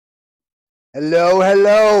Hello,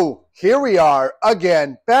 hello. Here we are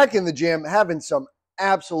again, back in the gym, having some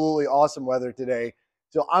absolutely awesome weather today.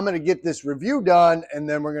 So I'm going to get this review done and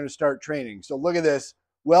then we're going to start training. So look at this.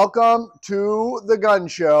 Welcome to the gun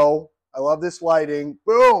show. I love this lighting.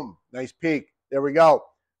 Boom. Nice peak. There we go.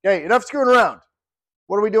 Okay, enough screwing around.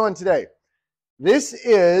 What are we doing today? This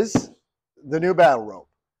is the new battle rope.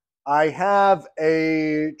 I have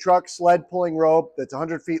a truck sled pulling rope that's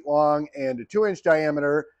 100 feet long and a 2-inch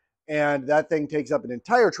diameter, and that thing takes up an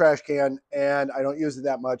entire trash can, and I don't use it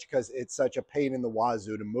that much because it's such a pain in the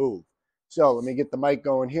wazoo to move. So let me get the mic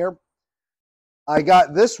going here. I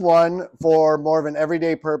got this one for more of an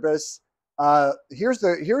everyday purpose. Here's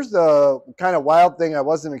the kind of wild thing I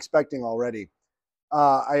wasn't expecting already.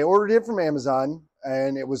 I ordered it from Amazon,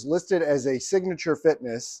 and it was listed as a Signature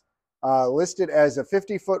Fitness, listed as a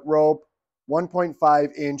 50-foot rope,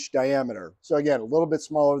 1.5-inch diameter. So again, a little bit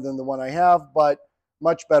smaller than the one I have, but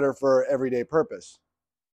much better for everyday purpose.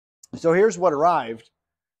 So here's what arrived.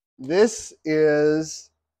 This is,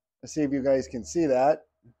 let's see if you guys can see that.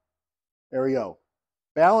 There we go.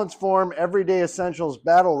 Balance Form Everyday Essentials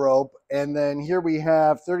Battle Rope. And then here we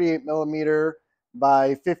have 38 millimeter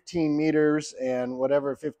by 15 meters and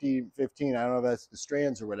whatever, 15, I don't know if that's the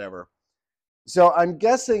strands or whatever. So I'm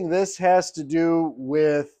guessing this has to do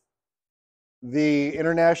with the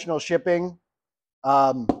international shipping.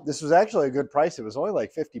 This was actually a good price. It was only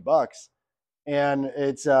like 50 bucks. And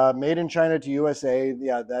it's made in China to USA.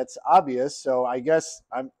 Yeah, that's obvious. So I guess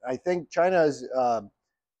I think China is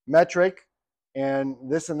metric and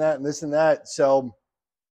this and that and this and that. So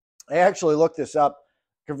I actually looked this up,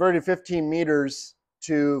 converted 15 meters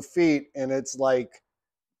to feet, and it's like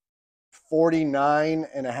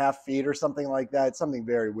 49.5 feet or something like that. Something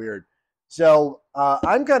very weird. So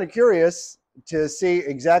I'm kind of curious to see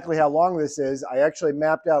exactly how long this is. I actually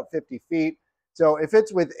mapped out 50 feet. So if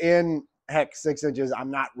it's within, heck, 6 inches,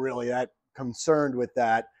 I'm not really that concerned with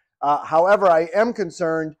that. However, I am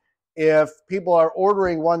concerned if people are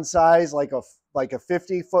ordering one size, like a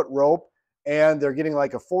 50-foot rope, and they're getting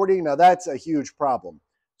like a 40. Now that's a huge problem.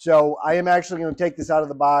 So I am actually going to take this out of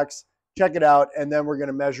the box, check it out, and then we're going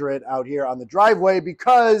to measure it out here on the driveway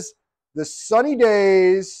because the sunny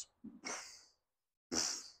days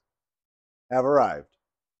have arrived.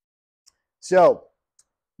 So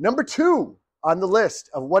number 2 on the list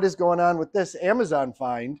of what is going on with this Amazon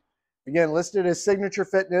find, again, listed as Signature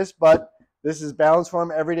Fitness, but this is Balance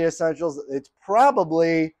Form Everyday Essentials. It's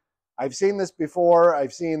probably, I've seen this before.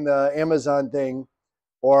 I've seen the Amazon thing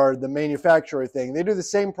or the manufacturer thing. They do the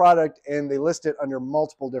same product and they list it under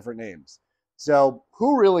multiple different names. So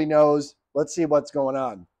who really knows? Let's see what's going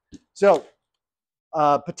on. So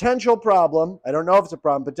potential problem. I don't know if it's a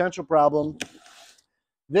problem. Potential problem.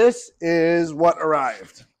 This is what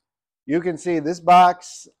arrived. You can see this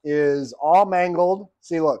box is all mangled.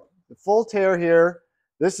 See, look, the full tear here.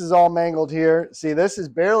 This is all mangled here. See, this is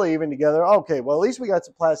barely even together. Okay, well, at least we got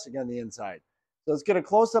some plastic on the inside. So let's get a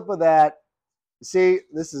close-up of that. See,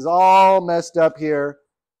 this is all messed up here.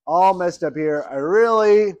 All messed up here. I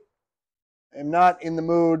really am not in the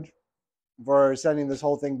mood for sending this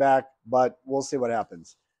whole thing back, but we'll see what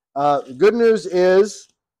happens. The good news is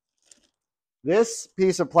this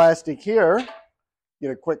piece of plastic here,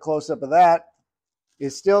 get a quick close-up of that,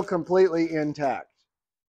 is still completely intact.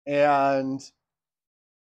 And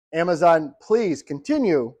Amazon, please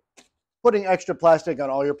continue putting extra plastic on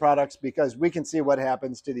all your products because we can see what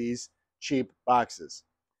happens to these cheap boxes.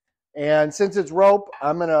 And since it's rope,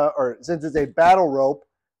 since it's a battle rope,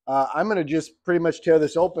 I'm gonna just pretty much tear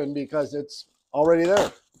this open because it's already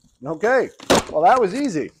there. Okay, well, that was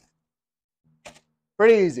easy.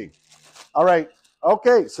 Pretty easy. All right,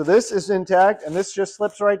 okay, so this is intact and this just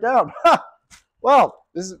slips right down. Well,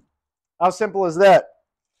 this is how simple is that?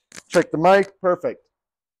 Check the mic, perfect.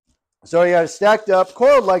 So yeah, stacked up,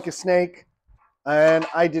 coiled like a snake, and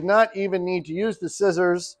I did not even need to use the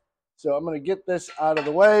scissors. So I'm going to get this out of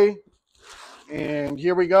the way, and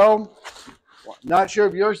here we go. Not sure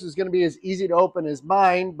if yours is going to be as easy to open as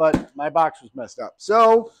mine, but my box was messed up.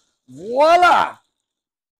 So voila!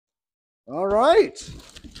 All right,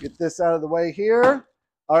 get this out of the way here.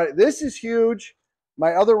 All right, this is huge.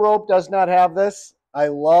 My other rope does not have this. I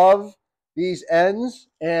love these ends,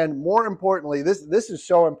 and more importantly, this is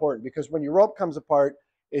so important because when your rope comes apart,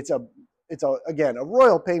 it's again a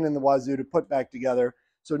royal pain in the wazoo to put back together.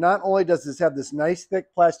 So not only does this have this nice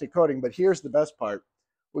thick plastic coating, but here's the best part.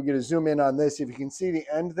 We're going to zoom in on this. If you can see the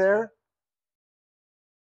end there,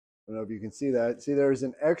 I don't know if you can see that. See, there's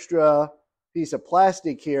an extra piece of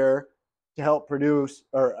plastic here to help reduce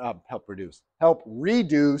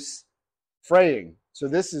fraying. So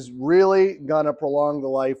this is really going to prolong the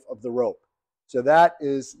life of the rope. So that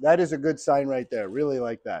is a good sign right there. Really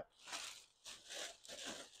like that.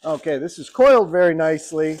 Okay, this is coiled very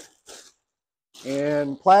nicely.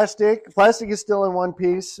 And plastic is still in one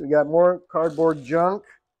piece. We got more cardboard junk.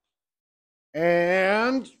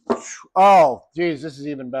 And, oh, geez, this is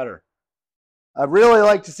even better. I'd really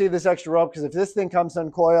like to see this extra rope, because if this thing comes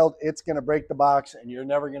uncoiled, it's going to break the box and you're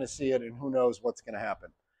never going to see it, and who knows what's going to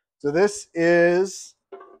happen. So this is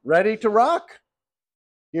ready to rock.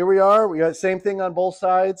 Here we are. We got the same thing on both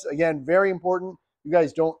sides. Again, very important. You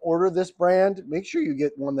guys don't order this brand. Make sure you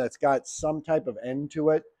get one that's got some type of end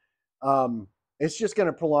to it. It's just going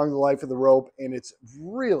to prolong the life of the rope, and it's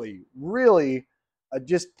really, really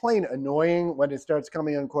just plain annoying when it starts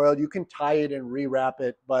coming uncoiled. You can tie it and rewrap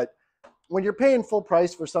it, but when you're paying full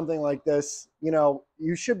price for something like this, you know,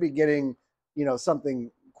 you should be getting, you know, something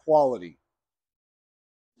quality.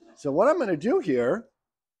 So what I'm going to do here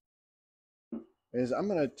is I'm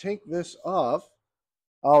going to take this off.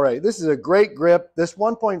 All right, this is a great grip. This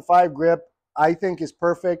 1.5 grip, I think, is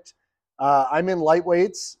perfect. I'm in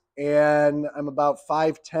lightweights, and I'm about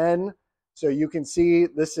 5'10", so you can see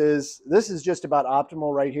this is just about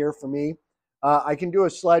optimal right here for me. I can do a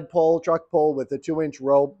sled pull, truck pull with a 2-inch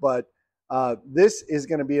rope, but this is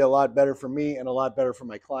going to be a lot better for me and a lot better for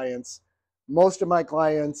my clients. Most of my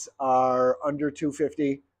clients are under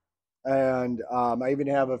 250, and I even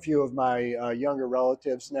have a few of my younger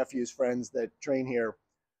relatives, nephews, friends that train here.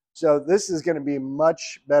 So this is going to be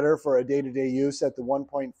much better for a day-to-day use at the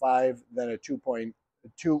 1.5 than a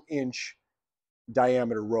 2.2-inch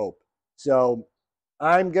diameter rope. So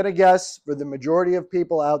I'm going to guess for the majority of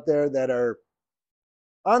people out there that are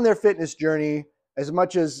on their fitness journey, as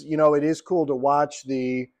much as, you know, it is cool to watch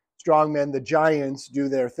the strongmen, the giants, do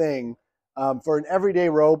their thing, for an everyday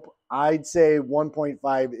rope, I'd say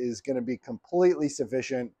 1.5 is going to be completely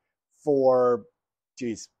sufficient for,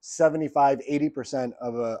 geez, 75, 80%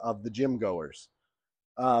 of the gym goers.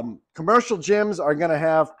 Commercial gyms are going to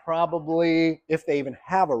have probably, if they even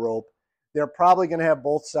have a rope, they're probably going to have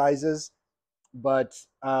both sizes. But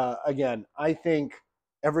again, I think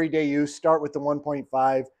everyday use, start with the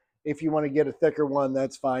 1.5. If you want to get a thicker one,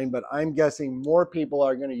 that's fine. But I'm guessing more people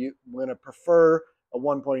are going to prefer a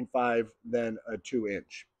 1.5 than a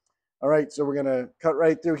 2-inch. All right, so we're going to cut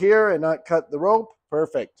right through here and not cut the rope.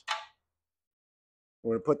 Perfect.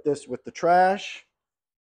 We're going to put this with the trash.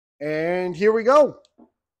 And here we go.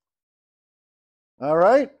 All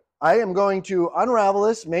right. I am going to unravel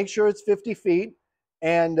this, make sure it's 50 feet.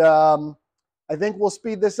 And I think we'll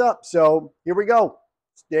speed this up. So here we go.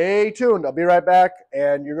 Stay tuned. I'll be right back.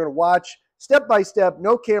 And you're going to watch step by step,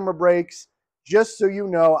 no camera breaks, just so you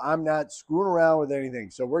know I'm not screwing around with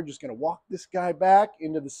anything. So we're just going to walk this guy back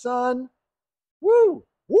into the sun. Woo!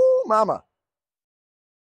 Woo, mama.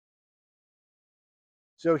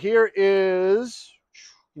 So here is,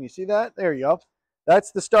 can you see that? There you go.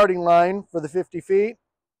 That's the starting line for the 50 feet.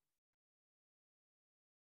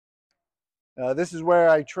 This is where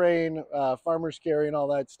I train farmers carry and all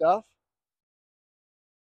that stuff.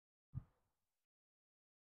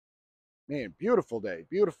 Man, beautiful day,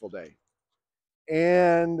 beautiful day.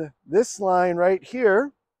 And this line right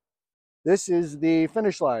here, this is the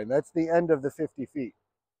finish line. That's the end of the 50 feet.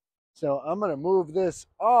 So I'm going to move this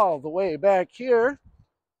all the way back here.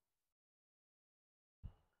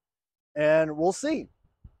 And we'll see.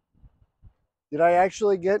 Did I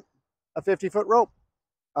actually get a 50-foot rope?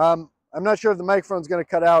 I'm not sure if the microphone's going to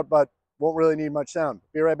cut out, but won't really need much sound.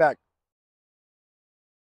 Be right back.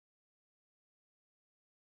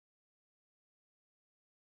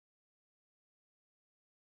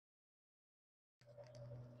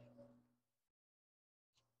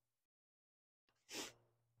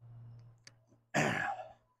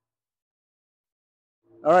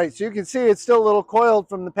 All right, so you can see it's still a little coiled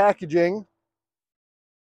from the packaging.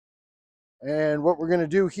 And what we're going to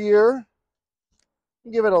do here,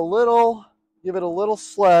 give it a little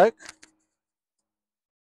slack.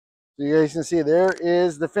 So you guys can see there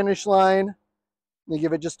is the finish line. You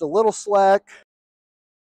give it just a little slack.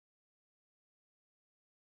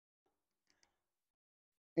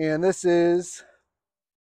 And this is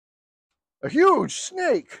a huge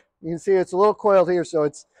snake. You can see it's a little coiled here, so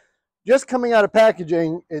it's just coming out of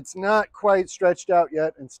packaging. It's not quite stretched out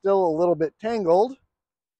yet and still a little bit tangled.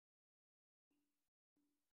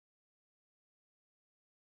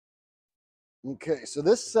 Okay, so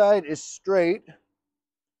this side is straight. Let's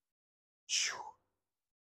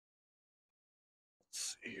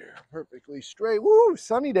see here, perfectly straight. Woo,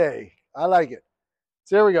 sunny day. I like it.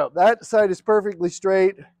 So there we go. That side is perfectly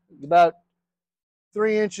straight. About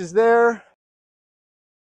 3 inches there.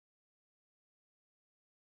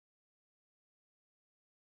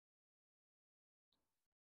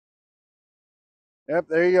 Yep,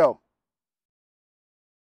 there you go.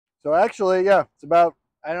 So actually, yeah, it's about,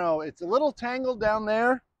 I don't know, it's a little tangled down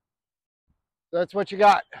there. That's what you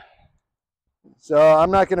got. So I'm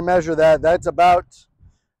not going to measure that. That's about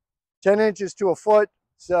 10 inches to a foot.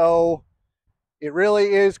 So it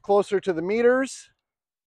really is closer to the meters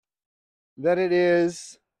than it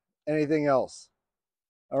is anything else.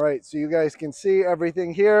 All right, so you guys can see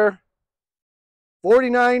everything here.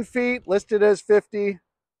 49 feet, listed as 50,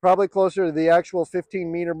 probably closer to the actual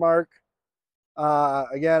 15-meter mark.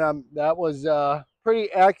 Again, that was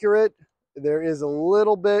pretty accurate. There is a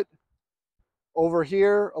little bit over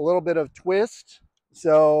here, a little bit of twist.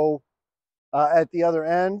 So at the other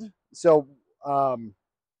end. So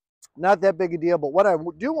not that big a deal. But what I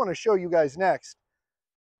do want to show you guys next,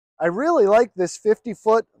 I really like this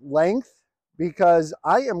 50-foot length because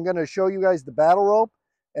I am going to show you guys the battle rope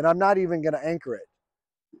and I'm not even going to anchor it.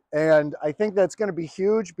 And I think that's going to be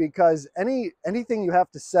huge because anything you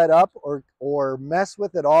have to set up or mess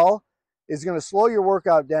with at all is going to slow your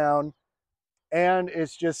workout down. And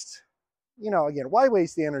it's just, you know, again, why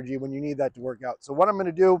waste the energy when you need that to work out? So what I'm going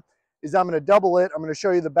to do is I'm going to double it. I'm going to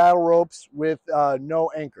show you the battle ropes with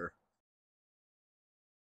no anchor.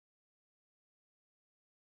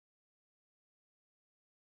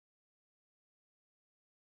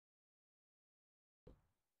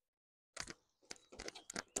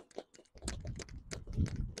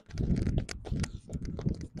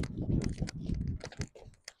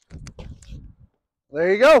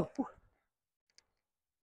 There you go.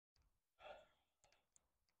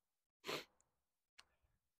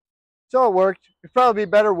 So it worked. It'd probably be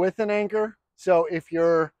better with an anchor. So if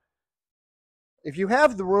you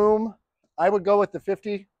have the room, I would go with the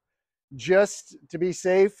 50 just to be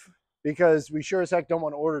safe because we sure as heck don't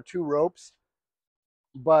want to order 2 ropes.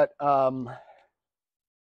 But at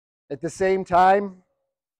the same time,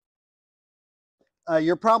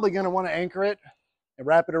 you're probably going to want to anchor it and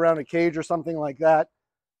wrap it around a cage or something like that.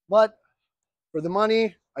 But for the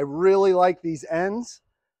money, I really like these ends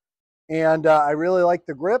and I really like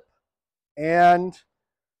the grip. And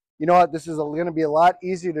you know what? This is going to be a lot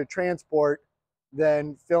easier to transport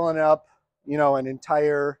than filling up, you know, an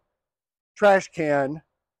entire trash can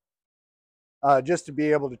just to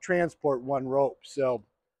be able to transport one rope. So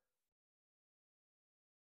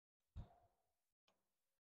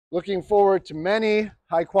looking forward to many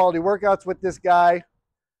high quality workouts with this guy.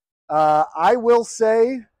 I will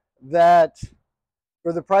say that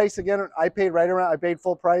for the price, again, I paid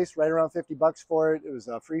full price, right around $50 for it. It was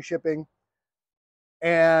free shipping.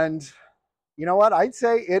 And you know what? I'd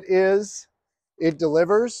say it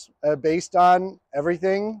delivers based on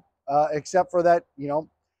everything except for that, you know,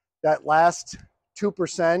 that last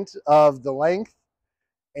 2% of the length.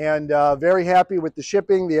 And very happy with the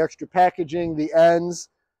shipping, the extra packaging, the ends,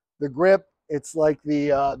 the grip. It's like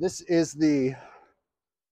this is the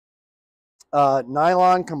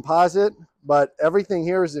nylon composite, but everything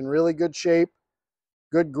here is in really good shape,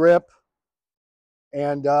 good grip.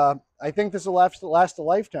 And I think this will last a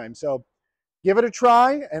lifetime. So give it a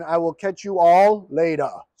try, and I will catch you all later.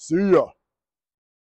 See ya.